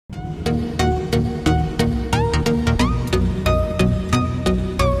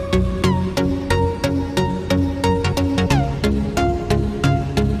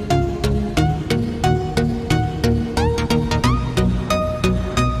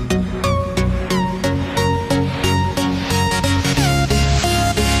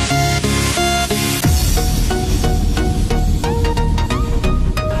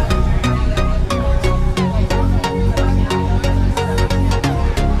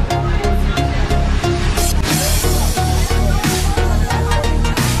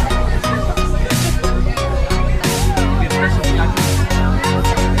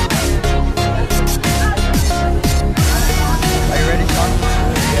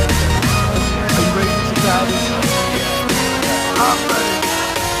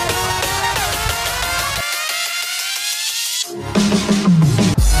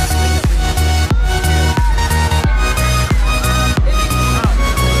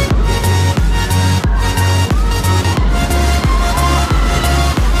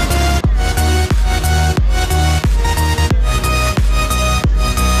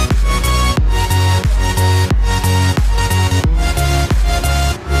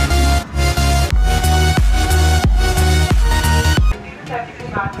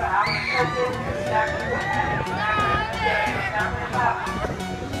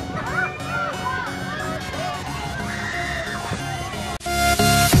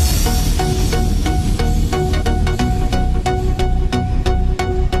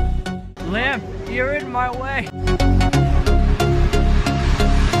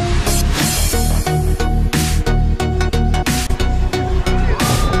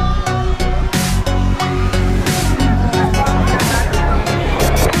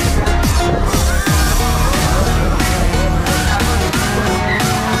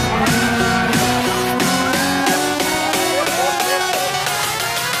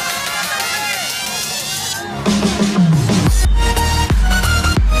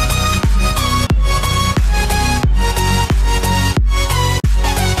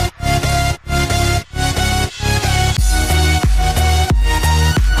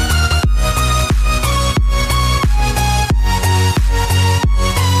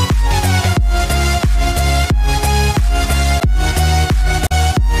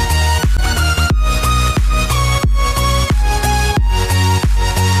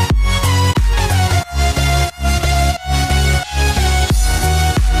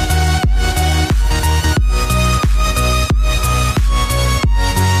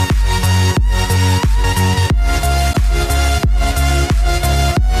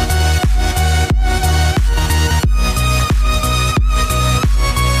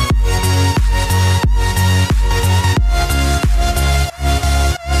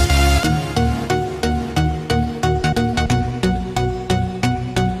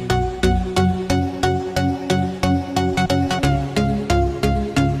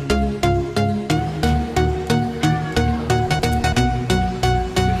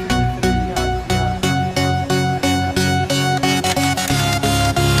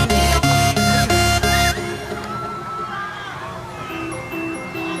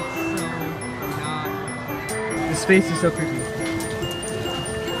face is so creepy.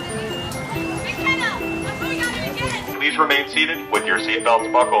 Please remain seated with your seatbelts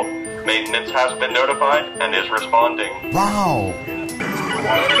buckled. Maintenance has been notified and is responding. Wow!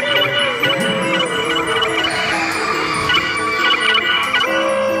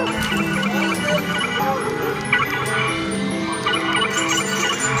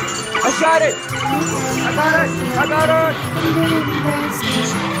 I shot it! I got it! I got it!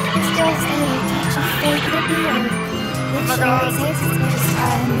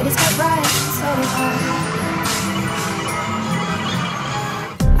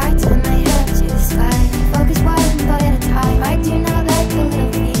 I turn my head to the sky, focus one thought at a time. I do not like the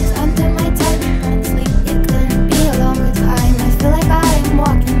little things under my tongue and sleep. It couldn't be a longer time. I feel like I am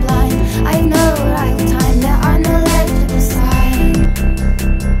walking blind. I have no arrival time. There are no legible signs.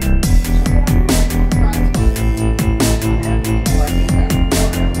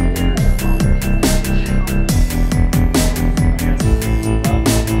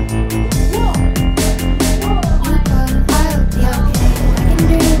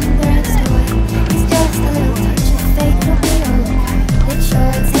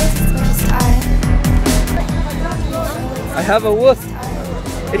 I have a wolf.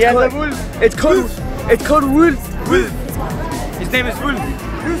 It's called Wolf. Wolf. His name is Wolf.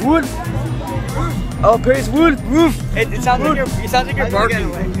 Wolf. Oh, praise Wolf. It sounds like you're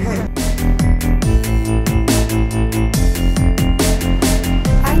barking.